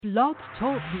Blog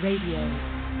Talk Radio.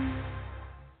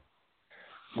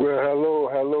 Well,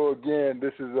 hello again.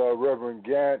 This is Reverend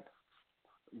Gantt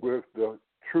with the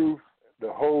truth,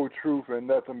 the whole truth, and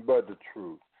nothing but the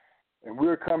truth. And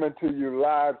we're coming to you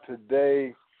live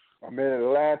today. I'm in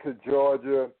Atlanta,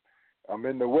 Georgia. I'm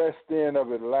in the west end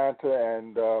of Atlanta,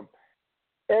 and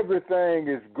everything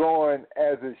is going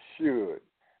as it should.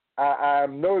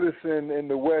 I'm noticing in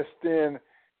the west end,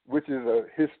 which is a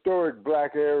historic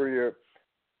black area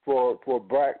for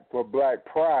black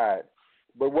pride.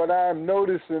 But what I'm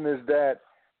noticing is that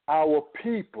our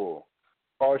people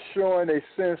are showing a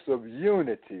sense of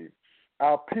unity.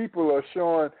 Our people are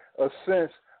showing a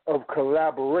sense of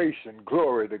collaboration.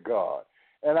 Glory to God.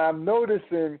 And I'm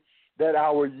noticing that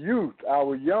our youth,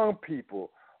 our young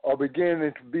people, are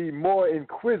beginning to be more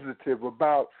inquisitive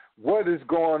about what is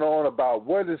going on, about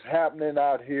what is happening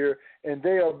out here, and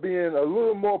they are being a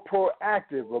little more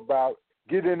proactive about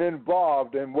getting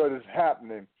involved in what is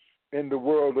happening in the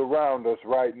world around us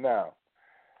right now.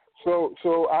 So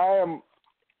I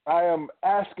am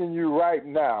asking you right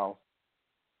now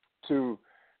to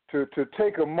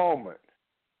take a moment,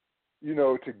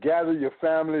 to gather your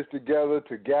families together,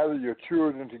 to gather your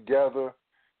children together,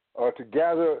 or to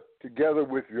gather together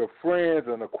with your friends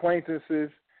and acquaintances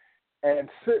and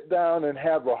sit down and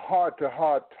have a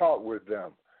heart-to-heart talk with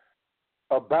them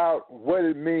about what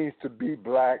it means to be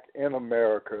black in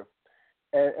America,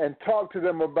 and talk to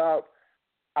them about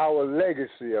our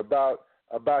legacy, about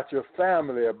your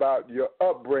family, about your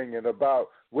upbringing, about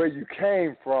where you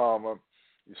came from.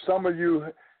 Some of you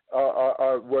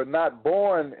were not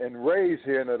born and raised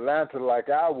here in Atlanta like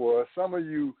I was. Some of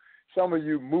you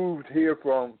moved here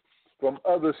from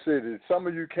other cities. Some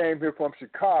of you came here from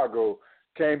Chicago,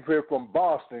 came here from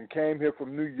Boston, came here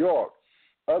from New York.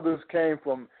 Others came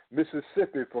from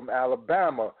Mississippi, from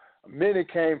Alabama. Many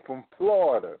came from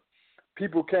Florida.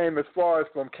 People came as far as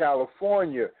from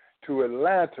California to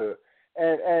Atlanta.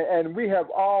 And we have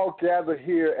all gathered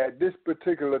here at this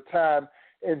particular time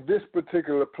in this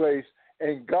particular place,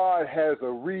 and God has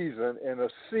a reason and a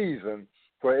season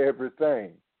for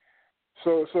everything.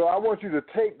 So I want you to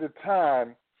take the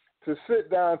time to sit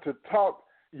down to talk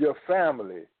your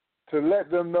family, to let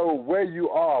them know where you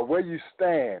are, where you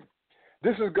stand.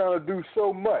 This is going to do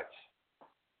so much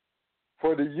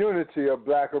for the unity of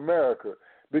black America,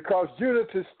 because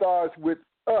unity starts with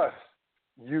us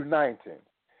uniting.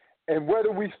 And where do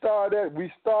we start at?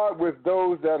 We start with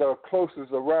those that are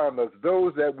closest around us,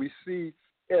 those that we see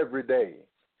every day.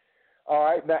 All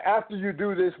right, now after you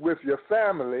do this with your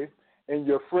family and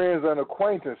your friends and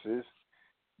acquaintances,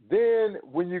 then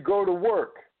when you go to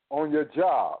work on your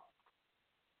job,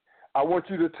 I want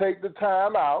you to take the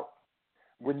time out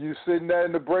when you're sitting there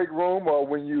in the break room, or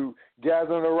when you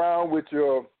gathering around with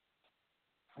your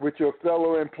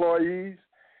fellow employees.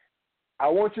 I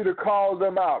want you to call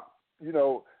them out,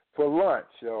 for lunch,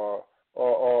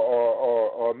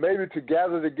 or maybe to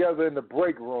gather together in the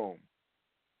break room,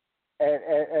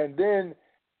 and then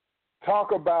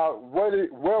talk about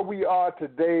where we are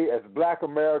today as Black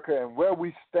America and where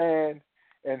we stand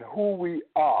and who we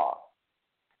are.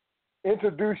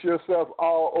 Introduce yourself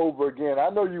all over again.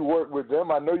 I know you work with them.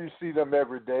 I know you see them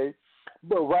every day.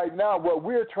 But right now, what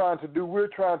we're trying to do, we're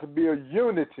trying to be a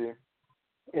unity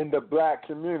in the black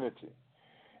community.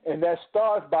 And that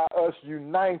starts by us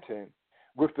uniting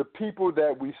with the people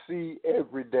that we see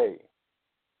every day.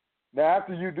 Now,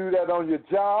 after you do that on your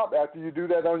job,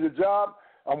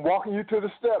 I'm walking you to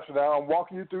the steps now. I'm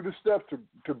walking you through the steps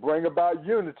to bring about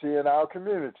unity in our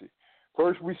community.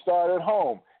 First, we start at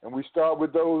home, and we start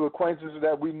with those acquaintances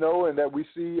that we know and that we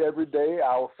see every day,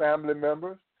 our family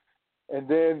members. And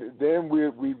then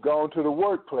we've gone to the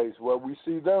workplace where we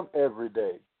see them every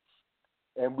day,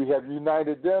 and we have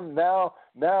united them. Now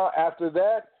after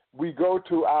that, we go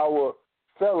to our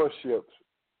fellowships,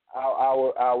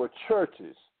 our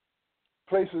churches,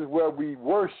 places where we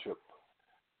worship.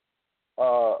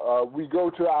 We go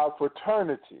to our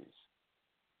fraternities.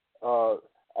 The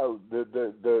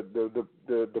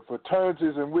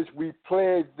fraternities in which we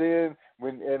pledged then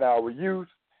when in our youth,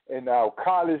 in our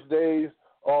college days,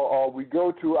 or we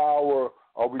go to our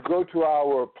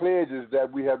pledges that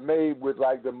we have made with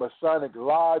like the Masonic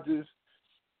lodges,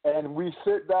 and we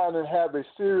sit down and have a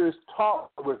serious talk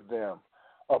with them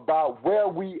about where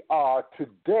we are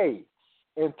today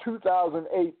in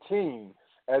 2018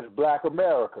 as Black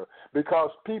America,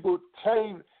 because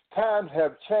times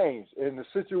have changed, and the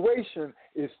situation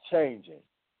is changing.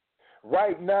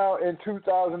 Right now in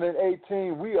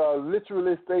 2018, we are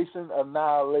literally facing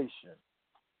annihilation.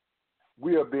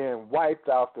 We are being wiped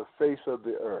off the face of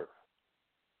the earth.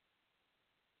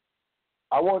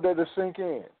 I want that to sink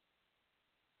in.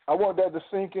 I want that to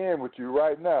sink in with you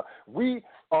right now. We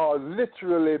are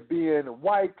literally being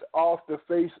wiped off the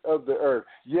face of the earth.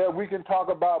 Yeah, we can talk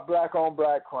about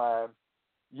black-on-black crime.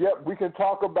 Yep, we can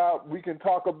talk about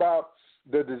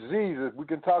the diseases. We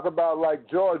can talk about, like,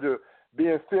 Georgia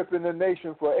being fifth in the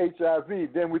nation for HIV.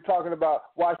 Then we're talking about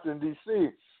Washington, D.C.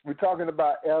 We're talking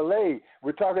about L.A.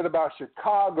 We're talking about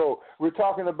Chicago. We're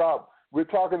talking about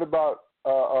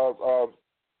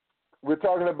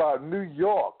New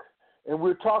York, and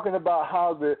we're talking about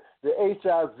how the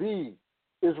HIV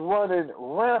is running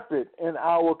rampant in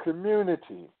our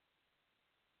community.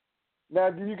 Now,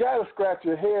 you got to scratch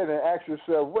your head and ask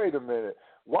yourself, wait a minute,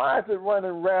 why is it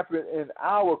running rampant in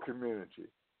our community?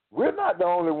 We're not the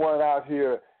only one out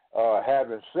here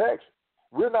having sex.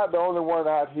 We're not the only one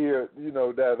out here,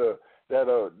 that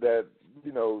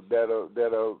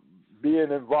are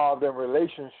being involved in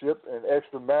relationships and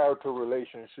extramarital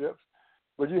relationships.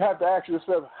 But you have to ask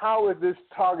yourself, how is this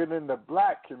targeting the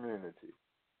black community?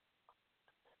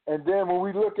 And then when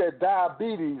we look at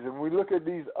diabetes and we look at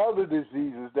these other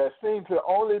diseases that seem to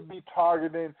only be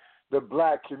targeting the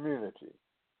black community.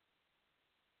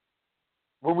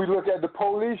 When we look at the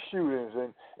police shootings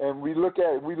and we look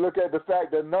at the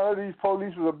fact that none of these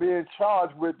police are being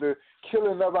charged with the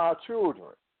killing of our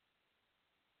children.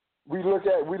 We look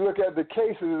at the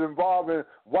cases involving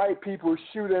white people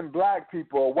shooting black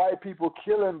people or white people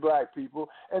killing black people,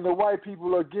 and the white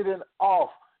people are getting off,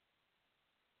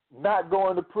 not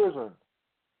going to prison,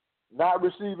 not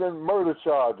receiving murder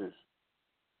charges.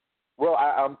 Well,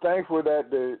 I'm thankful that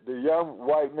the young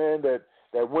white man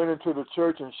that went into the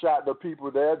church and shot the people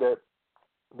there, that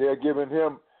they're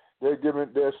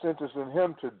sentencing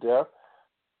him to death.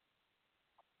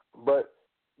 But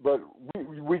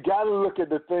we got to look at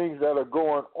the things that are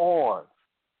going on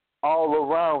all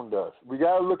around us. We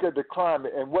got to look at the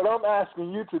climate. And what I'm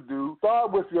asking you to do,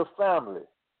 start with your family,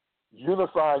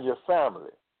 unifying your family,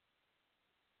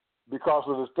 because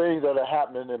of the things that are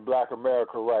happening in black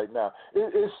America right now.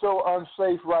 It's so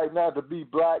unsafe right now to be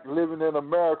black living in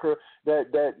America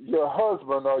that your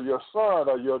husband or your son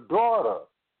or your daughter,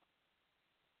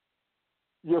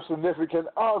 your significant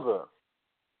other,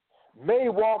 may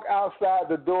walk outside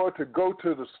the door to go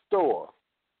to the store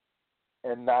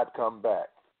and not come back.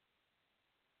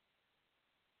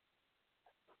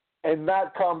 And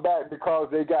not come back because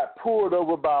they got pulled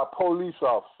over by a police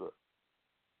officer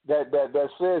that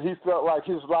said he felt like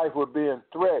his life was being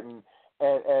threatened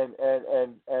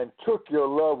and took your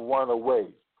loved one away.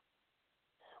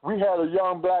 We had a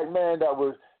young black man that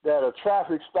a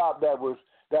traffic stop that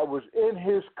was in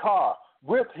his car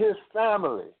with his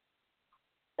family.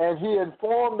 And he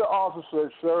informed the officer,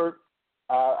 sir,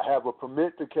 I have a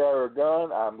permit to carry a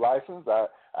gun. I'm licensed. I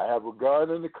have a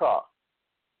gun in the car.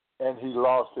 And he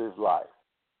lost his life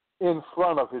in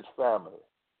front of his family.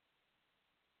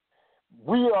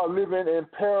 We are living in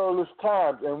perilous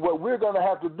times. And what we're going to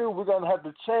have to do, we're going to have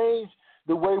to change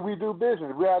the way we do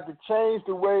business. We have to change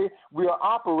the way we are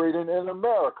operating in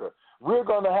America. We're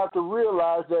going to have to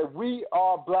realize that we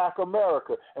are black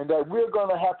America and that we're going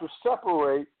to have to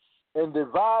separate and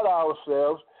divide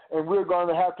ourselves, and we're going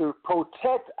to have to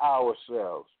protect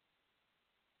ourselves.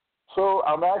 So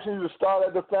I'm asking you to start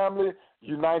at the family,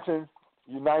 uniting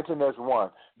as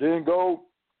one. Then go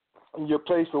in your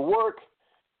place of work,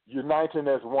 uniting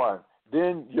as one.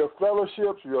 Then your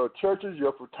fellowships, your churches,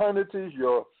 your fraternities,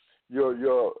 your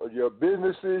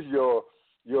businesses, your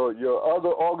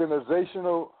other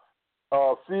organizational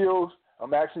fields.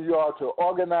 I'm asking you all to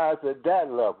organize at that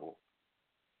level.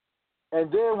 And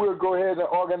then we'll go ahead and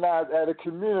organize at a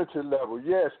community level.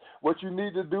 Yes, what you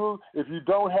need to do, if you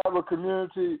don't have a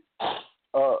community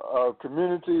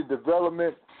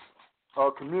development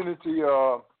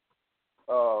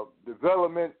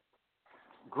development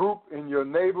group in your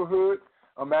neighborhood,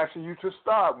 I'm asking you to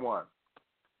start one.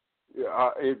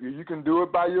 If you can do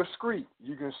it by your street,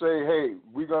 you can say, hey,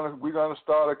 we're gonna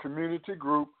start a community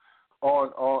group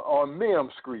on Mim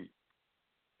Street.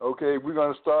 Okay, we're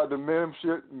going to start the Mim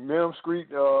Street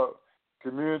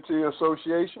Community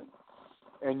Association,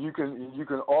 and you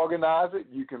can organize it.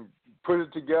 You can put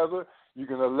it together. You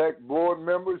can elect board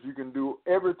members. You can do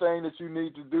everything that you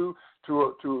need to do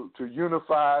to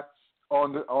unify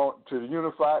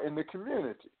unify in the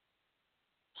community.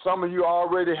 Some of you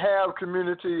already have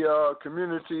community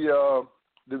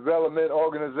development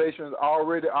organizations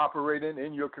already operating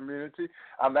in your community.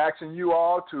 I'm asking you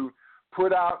all to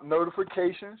put out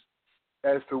notifications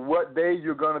as to what day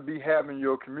you're going to be having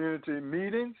your community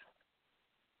meetings,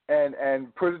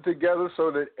 and put it together so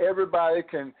that everybody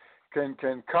can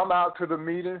come out to the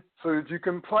meeting so that you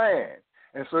can plan.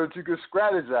 and so that you can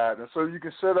strategize, and so you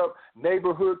can set up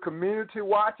neighborhood community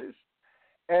watches,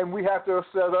 and we have to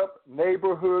set up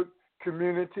neighborhood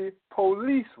community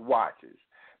police watches,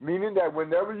 meaning that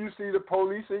whenever you see the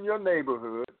police in your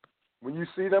neighborhood, when you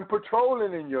see them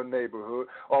patrolling in your neighborhood,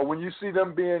 or when you see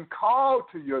them being called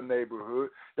to your neighborhood,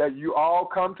 that you all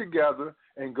come together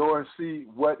and go and see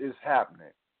what is happening.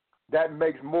 That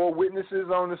makes more witnesses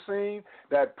on the scene.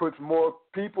 That puts more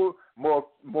people, more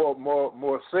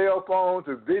cell phones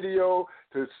and video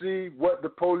to see what the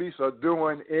police are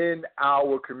doing in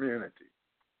our community.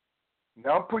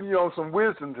 Now, I'm putting you on some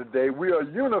wisdom today. We are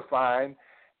unifying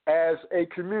as a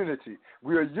community.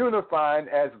 We are unifying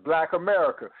as Black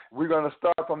America. We're going to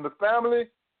start from the family,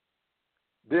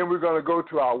 then we're going to go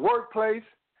to our workplace,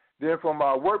 then from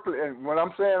our workplace, and when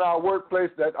I'm saying our workplace,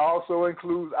 that also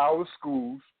includes our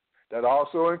schools. That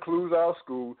also includes our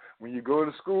schools. When you go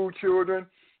to school, children,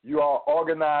 you are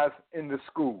organized in the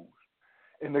schools.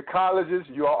 In the colleges,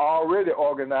 you are already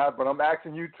organized, but I'm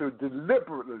asking you to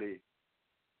deliberately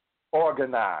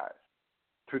organize,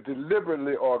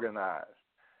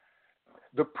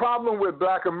 The problem with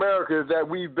Black America is that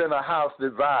we've been a house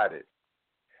divided,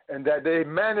 and that they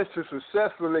managed to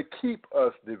successfully keep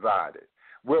us divided.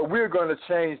 Well, we're going to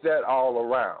change that all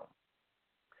around.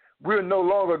 We're no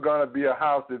longer going to be a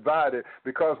house divided,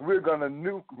 because we're going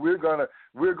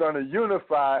to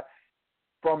unify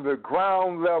from the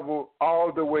ground level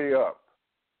all the way up.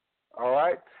 All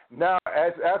right? Now,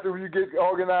 after you get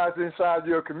organized inside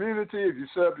your community, if you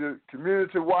set up your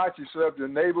community watch, you set up your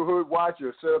neighborhood watch,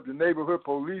 you set up your neighborhood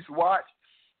police watch,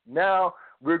 now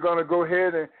we're going to go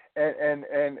ahead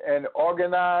and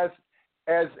organize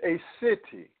as a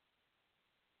city.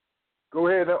 Go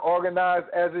ahead and organize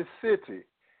as a city.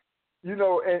 You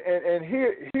know, and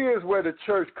here's where the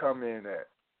church come in at.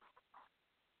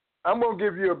 I'm going to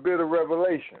give you a bit of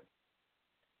revelation.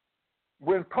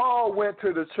 When Paul went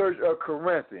to the church of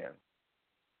Corinthians,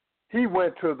 he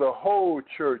went to the whole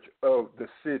church of the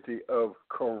city of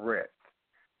Corinth.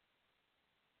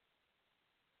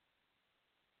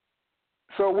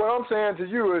 So what I'm saying to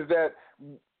you is that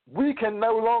we can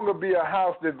no longer be a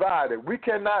house divided. We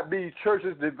cannot be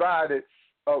churches divided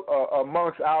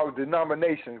amongst our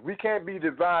denominations. We can't be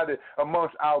divided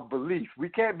amongst our beliefs. We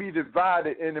can't be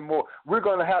divided anymore. We're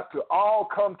going to have to all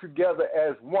come together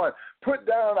as one. Put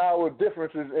down our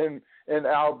differences in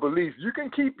our beliefs. You can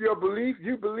keep your belief.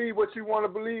 You believe what you want to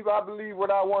believe. I believe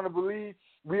what I want to believe.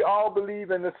 We all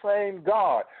believe in the same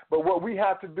God. But what we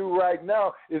have to do right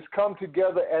now is come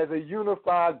together as a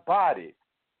unified body.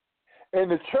 And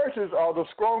the churches are the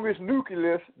strongest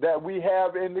nucleus that we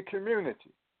have in the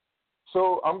community.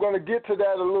 So I'm going to get to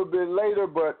that a little bit later,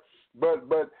 but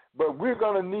we're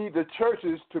going to need the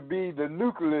churches to be the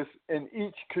nucleus in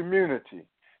each community,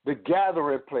 the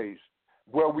gathering place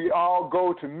where we all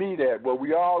go to meet at, where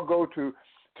we all go to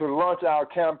launch our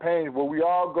campaigns, where we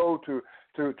all go to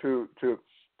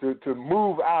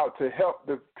move out to help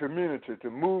the community, to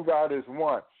move out as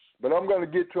one. But I'm going to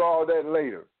get to all that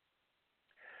later.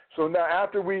 So now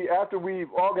after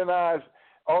we've organized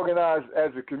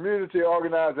as a community,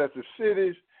 organized as the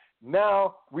cities,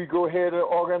 now we go ahead and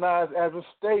organize as a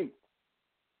state.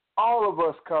 All of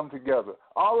us come together.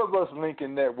 All of us link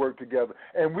and network together.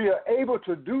 And we are able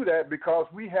to do that because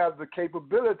we have the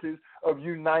capabilities of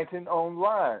uniting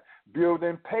online,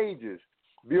 building pages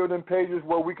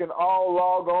where we can all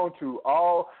log on to,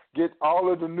 all get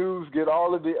all of the news, get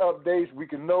all of the updates. We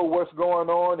can know what's going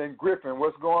on in Griffin,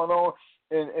 what's going on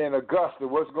in Augusta,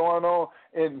 what's going on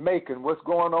in Macon, what's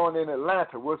going on in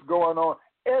Atlanta, what's going on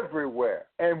everywhere.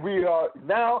 And we are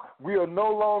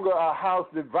no longer a house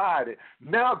divided.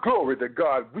 Now, glory to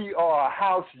God, we are a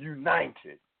house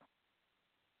united.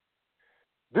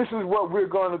 This is what we're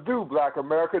going to do, Black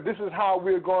America. This is how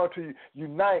we're going to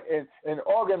unite and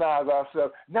organize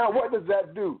ourselves. Now, what does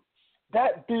that do?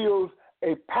 That builds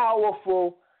a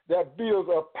powerful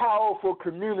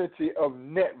community of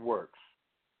networks.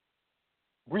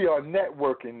 We are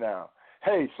networking now.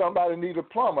 Hey, somebody need a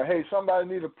plumber. Hey, somebody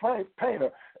need a painter.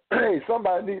 Hey,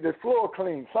 somebody need their floor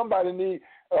cleaned. Somebody need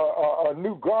a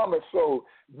new garment sewed.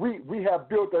 We have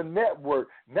built a network.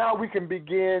 Now we can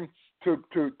begin to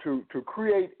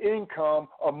create income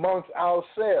amongst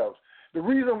ourselves. The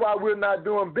reason why we're not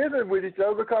doing business with each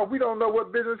other is because we don't know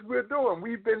what business we're doing.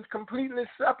 We've been completely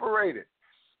separated.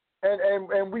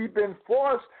 And we've been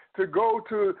forced to go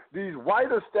to these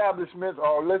white establishments,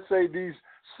 or let's say these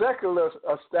secular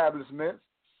establishments,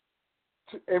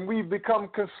 and we've become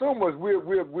consumers.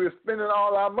 We're spending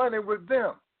all our money with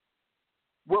them.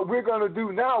 What we're going to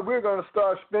do now, we're going to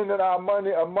start spending our money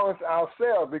amongst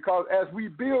ourselves, because as we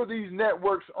build these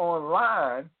networks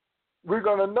online, we're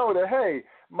going to know that, hey,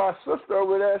 my sister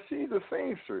over there, she's a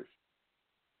seamstress.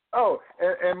 Oh,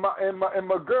 and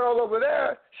my girl over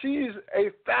there, she's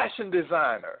a fashion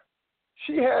designer.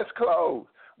 She has clothes.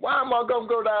 Why am I going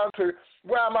to go down to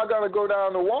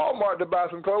Walmart to buy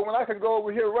some clothes when I can go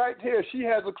over here right here? She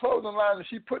has a clothing line, and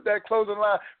she put that clothing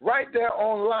line right there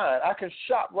online. I can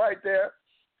shop right there.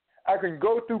 I can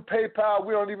go through PayPal.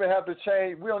 We don't even have to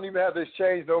exchange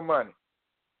no money.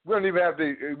 We don't even have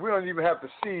to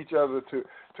see each other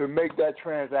to make that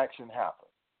transaction happen.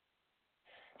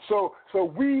 So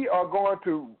we are going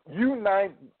to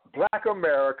unite Black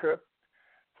America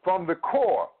from the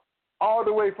core, all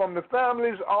the way from the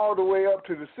families, all the way up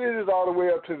to the cities, all the way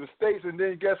up to the states, and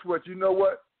then guess what? You know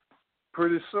what?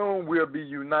 Pretty soon we'll be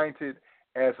united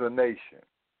as a nation.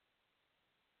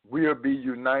 We'll be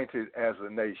united as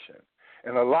a nation.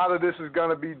 And a lot of this is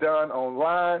going to be done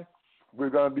online. We're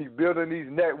going to be building these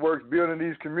networks, building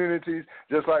these communities,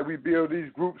 just like we build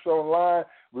these groups online.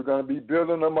 We're going to be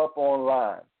building them up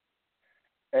online.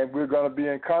 And we're going to be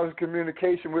in constant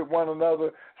communication with one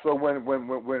another. So when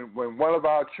one of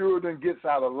our children gets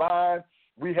out of line,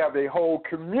 we have a whole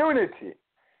community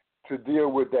to deal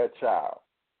with that child.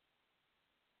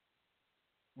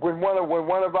 When one of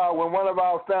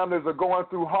our families are going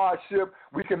through hardship,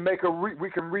 we can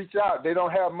reach out. They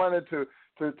don't have money to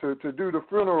do the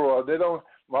funeral. They don't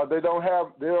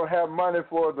have money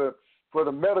for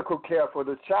the medical care for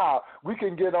the child. We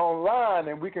can get online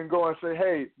and we can go and say,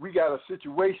 hey, we got a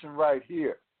situation right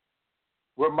here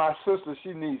where my sister,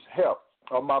 she needs help,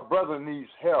 or my brother needs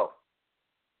help.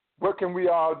 What can we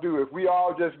all do? If we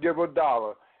all just give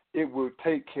 $1, it will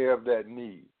take care of that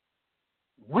need.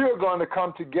 We're going to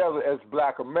come together as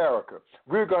Black America.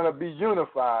 We're going to be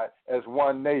unified as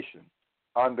one nation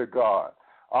under God.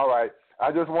 All right.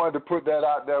 I just wanted to put that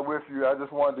out there with you. I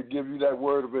just wanted to give you that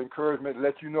word of encouragement,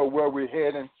 let you know where we're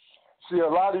heading. See, a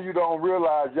lot of you don't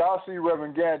realize, y'all see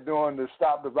Reverend Gantt doing the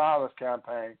Stop the Violence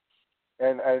campaign.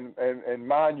 And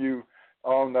mind you,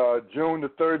 on June the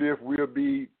 30th, we'll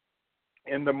be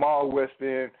in the Mall West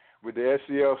End with the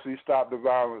SCLC Stop the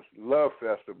Violence Love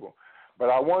Festival. But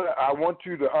I want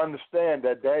you to understand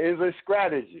that there is a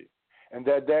strategy and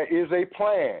that there is a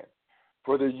plan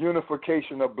for the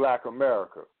unification of Black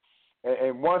America.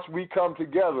 And once we come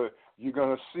together, you're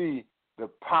going to see the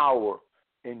power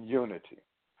in unity.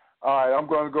 All right, I'm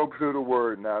going to go to the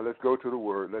Word now. Let's go to the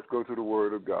Word. Let's go to the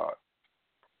Word of God.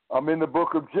 I'm in the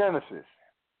book of Genesis,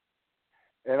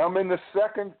 and I'm in the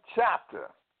 2nd chapter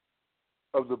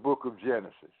of the book of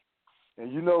Genesis.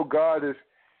 And you know God has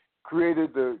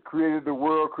created the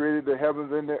world, created the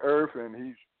heavens and the earth, and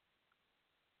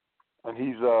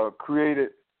He's created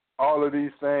all of these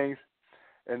things.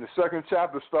 And the 2nd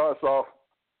chapter starts off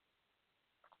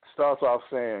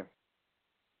saying,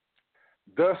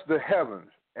 thus the heavens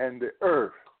and the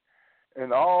earth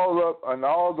and all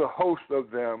the host of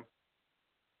them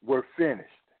were finished.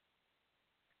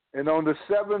 And on the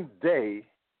 7th day,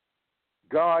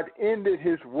 God ended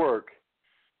his work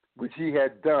which he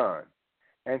had done,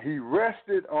 and he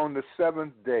rested on the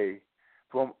 7th day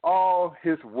from all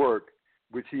his work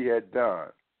which he had done.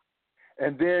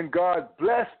 And then God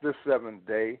blessed the 7th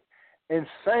day and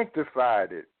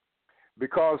sanctified it,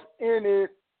 because in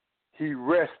it he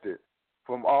rested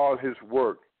from all his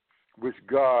work which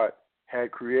God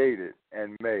had created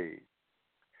and made.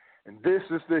 And this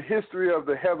is the history of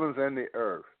the heavens and the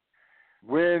earth,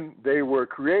 when they were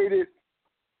created,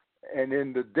 and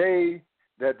in the day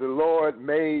that the Lord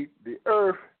made the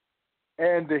earth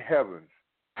and the heavens,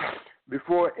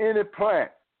 before any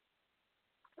plant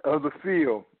of the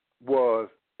field was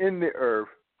in the earth,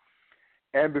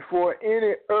 and before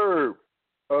any herb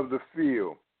of the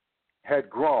field had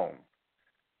grown.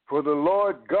 For the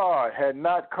Lord God had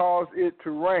not caused it to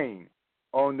rain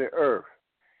on the earth,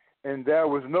 and there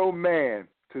was no man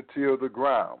to till the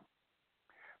ground.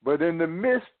 But a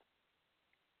mist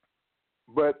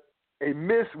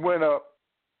went up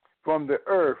from the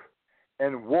earth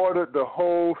and watered the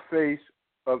whole face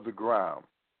of the ground.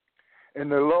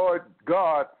 And the Lord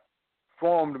God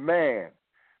formed man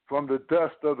from the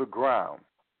dust of the ground,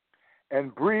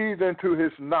 and breathed into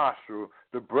his nostril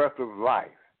the breath of life,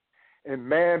 and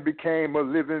man became a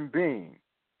living being.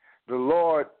 The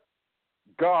Lord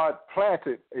God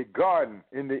planted a garden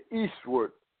in the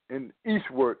eastward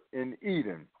in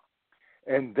Eden,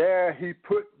 and there he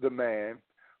put the man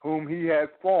whom he had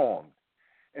formed.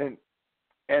 And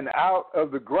out of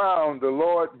the ground the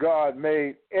Lord God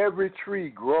made every tree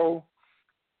grow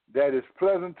that is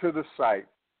pleasant to the sight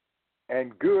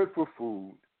and good for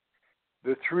food.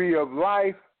 The tree of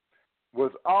life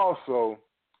was also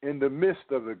in the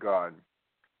midst of the garden,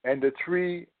 and the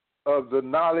tree of the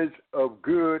knowledge of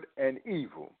good and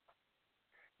evil.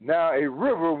 Now a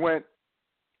river went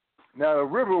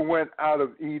out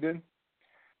of Eden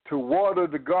to water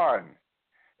the garden,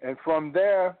 and from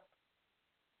there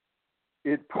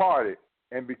it parted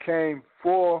and became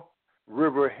 4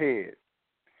 river heads.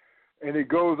 And it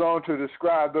goes on to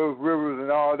describe those rivers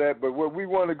and all that. But what we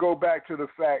want to go back to the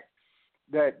fact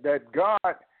that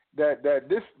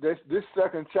this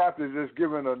second chapter is just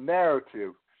giving a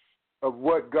narrative of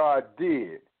what God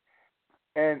did.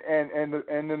 And in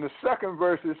the second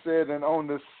verse it said, and on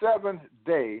the 7th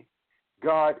day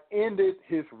God ended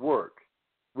his work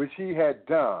which he had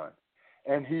done,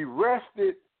 and he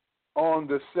rested on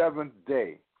the 7th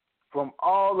day from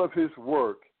all of his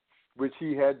work which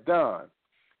he had done.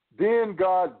 Then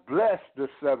God blessed the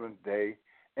 7th day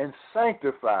and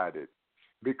sanctified it,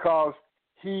 because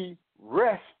he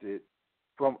rested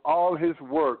from all his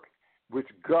work which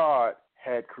God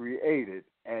had created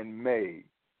and made.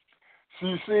 So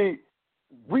you see,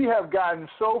 we have gotten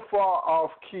so far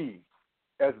off key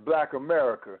as Black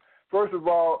America. First of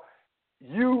all,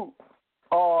 you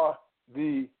are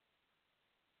the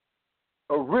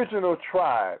original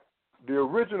tribe, the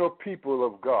original people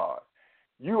of God.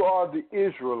 You are the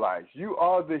Israelites. You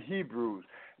are the Hebrews.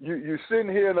 You're sitting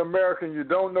here in America and you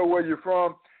don't know where you're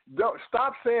from. Don't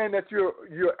stop saying that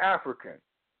you're African.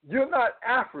 You're not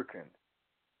African.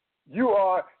 You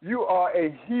are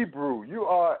a Hebrew. You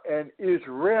are an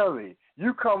Israeli.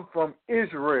 You come from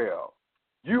Israel.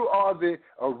 You are the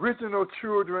original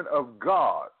children of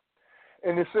God.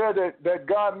 And it said that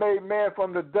God made man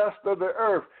from the dust of the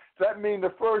earth. That means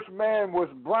the first man was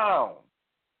brown.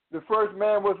 The first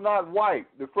man was not white.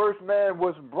 The first man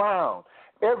was brown.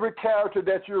 Every character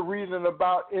that you're reading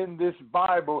about in this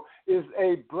Bible is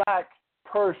a black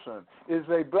person. Is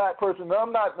a black person.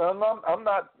 I'm not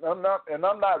racist.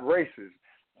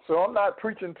 So I'm not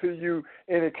preaching to you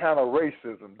any kind of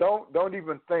racism. Don't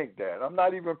even think that. I'm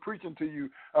not even preaching to you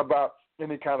about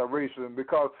any kind of racism,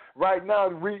 because right now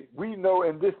we know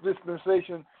in this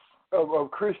dispensation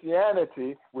of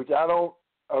Christianity, which I don't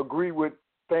agree with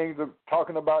things of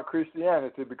talking about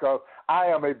Christianity, because I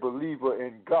am a believer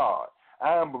in God.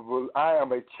 I am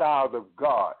a child of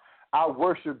God. I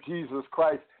worship Jesus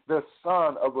Christ, the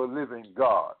Son of a living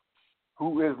God,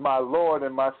 who is my Lord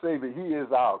and my Savior. He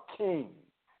is our King.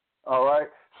 All right.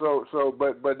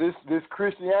 But this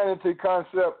Christianity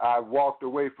concept, I walked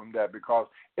away from that, because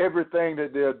everything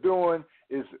that they're doing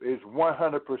is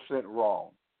 100%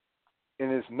 wrong,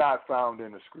 and it's not found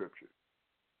in the Scripture.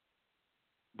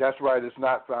 That's right. It's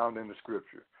not found in the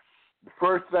Scripture. The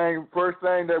first thing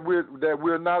that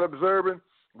we're not observing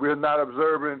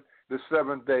the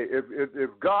 7th day.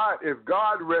 If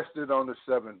God rested on the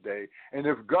 7th day, and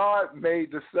if God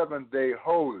made the 7th day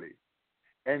holy,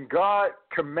 and God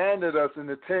commanded us in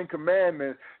the 10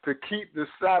 Commandments to keep the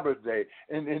Sabbath day,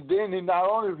 and then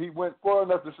he went far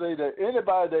enough to say that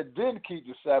anybody that didn't keep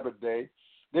the Sabbath day,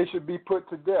 they should be put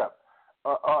to death,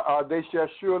 or they shall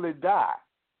surely die.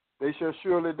 They shall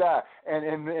surely die. And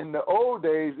in the old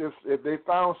days, if they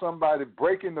found somebody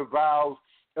breaking the vows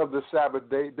of the Sabbath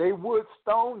day, they would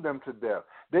stone them to death.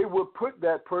 They would put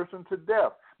that person to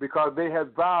death, because they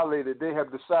have violated, they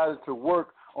have decided to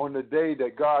work on the day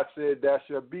that God said there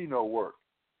shall be no work.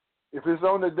 If it's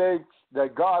on the day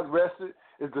that God rested,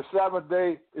 if the Sabbath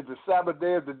day is the Sabbath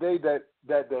day of the day that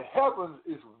the heavens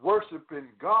is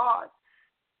worshiping God,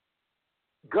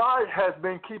 God has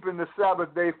been keeping the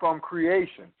Sabbath day from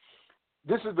creation.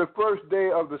 This is the first day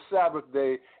of the Sabbath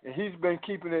day, and he's been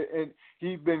keeping it, and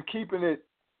he's been keeping it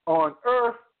on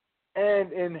earth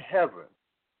and in heaven.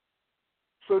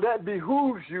 So that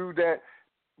behooves you that,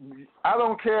 I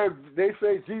don't care if they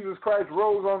say Jesus Christ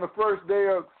rose on the first day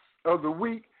of the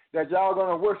week, that y'all going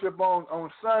to worship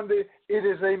on Sunday. It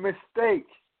is a mistake.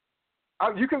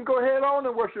 You can go ahead on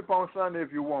and worship on Sunday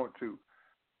if you want to,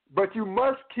 but you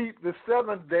must keep the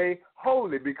 7th day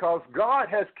holy, because God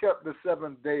has kept the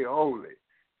 7th day holy.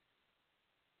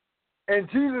 And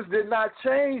Jesus did not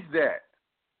change that.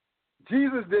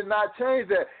 Jesus did not change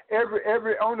that.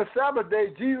 Every on the Sabbath day,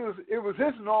 Jesus, it was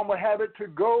his normal habit to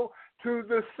go to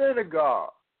the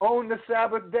synagogue on the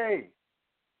Sabbath day.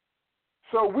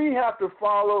 So we have to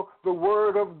follow the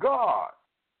Word of God.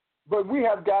 But we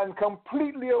have gotten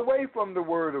completely away from the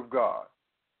Word of God,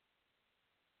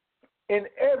 in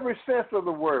every sense of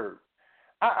the word.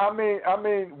 I mean,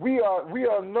 we have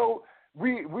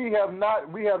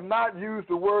not used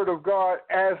the Word of God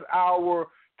as our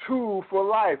tool for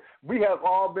life. We have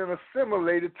all been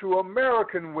assimilated to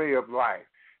American way of life,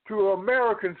 to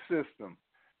American system.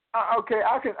 Okay,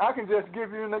 I can just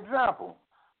give you an example,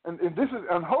 and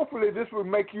hopefully this will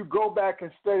make you go back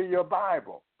and study your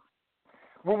Bible.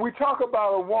 when we talk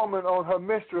about a woman on her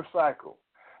menstrual cycle,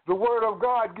 the Word of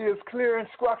God gives clear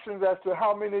instructions as to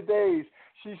how many days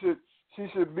she should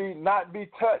not be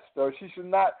touched, or she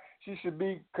should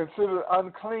be considered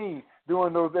unclean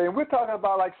during those days. And we're talking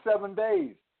about like 7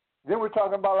 days. Then we're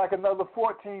talking about like another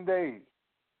 14 days.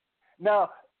 Now,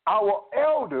 our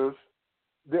elders,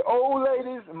 the old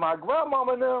ladies, my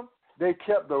grandmama and them, they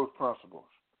kept those principles.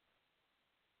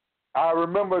 I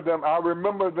remember them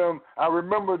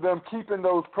keeping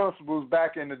those principles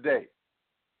back in the day.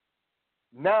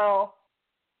 Now,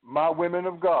 my women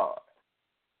of God,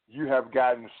 you have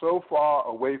gotten so far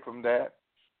away from that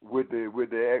with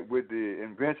the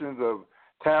inventions of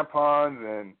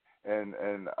tampons and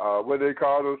what they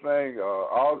call those things,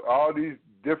 all these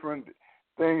different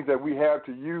things that we have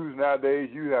to use nowadays.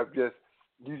 You have just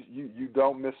you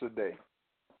don't miss a day.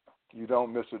 You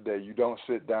don't miss a day. You don't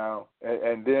sit down,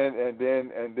 and then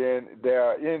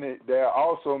there are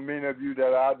also many of you that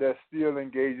are out there still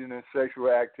engaging in sexual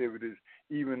activities,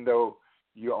 even though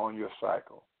you're on your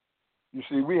cycle. You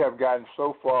see, we have gotten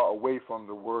so far away from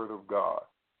the Word of God,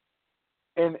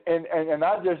 and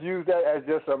I just use that as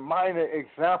just a minor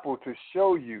example to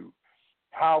show you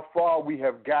how far we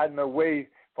have gotten away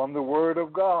from the Word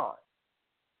of God.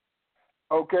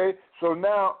 Okay, so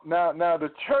now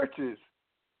the churches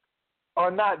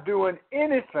are not doing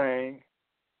anything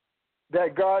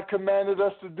that God commanded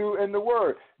us to do in the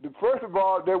Word. First of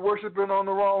all, they're worshiping on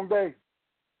the wrong day.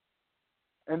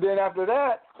 And then after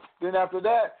that,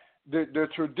 the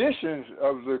traditions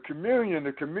of the communion,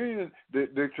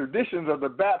 the traditions of the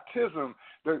baptism,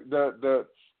 the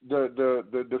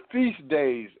feast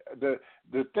days, the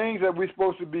things that we're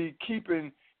supposed to be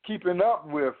keeping up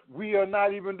with, we are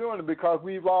not even doing it because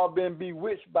we've all been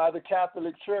bewitched by the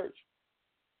Catholic Church.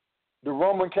 The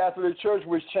Roman Catholic Church,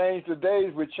 which changed the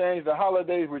days, which changed the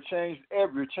holidays, which changed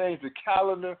the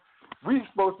calendar. We're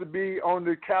supposed to be on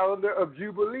the calendar of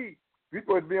Jubilee. We're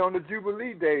supposed to be on the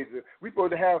Jubilee days. We're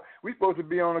supposed to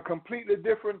be on a completely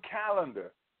different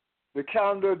calendar. The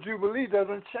calendar of Jubilee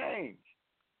doesn't change,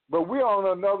 but we're on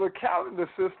another calendar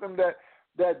system that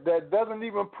doesn't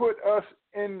even put us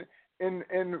in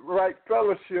right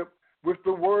fellowship with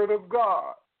the Word of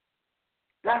God.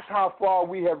 That's how far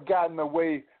we have gotten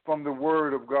away from the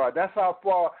Word of God. That's how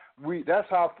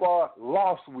far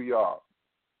lost we are.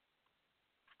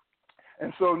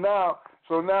 And so now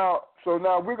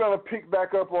we're going to pick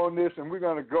back up on this, and we're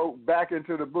going to go back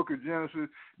into the book of Genesis.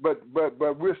 But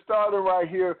we're starting right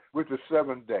here with the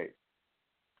seventh day.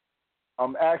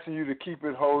 I'm asking you to keep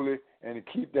it holy and to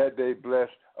keep that day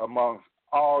blessed amongst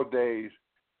all days.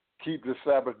 Keep the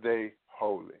Sabbath day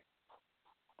holy.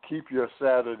 Keep your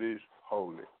Saturdays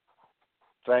holy.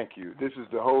 Thank you. This is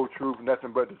the Whole Truth,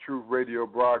 Nothing But the Truth radio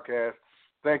broadcast.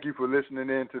 Thank you for listening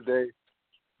in today.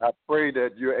 I pray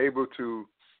that you're able to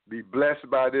be blessed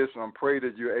by this, and I pray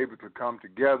that you're able to come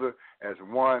together as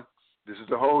one. This is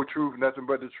the Whole Truth, Nothing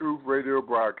But the Truth radio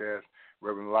broadcast.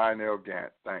 Rev Lionel Gantt.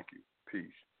 Thank you.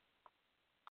 Peace.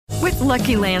 With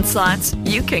Lucky Land Slots,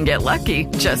 you can get lucky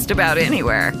just about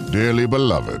anywhere. Dearly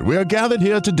beloved, we are gathered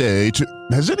here today to...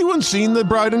 Has anyone seen the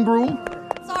bride and groom?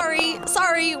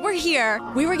 Sorry, we're here.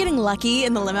 We were getting lucky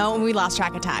in the limo and we lost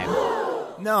track of time.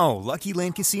 No, Lucky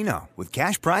Land Casino, with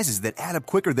cash prizes that add up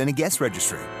quicker than a guest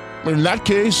registry. In that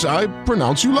case, I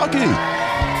pronounce you lucky.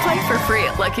 Play for free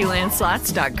at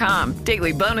LuckyLandSlots.com.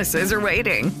 Daily bonuses are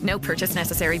waiting. No purchase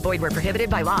necessary. Void where prohibited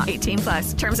by law.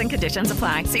 18+. Terms and conditions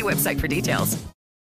apply. See website for details.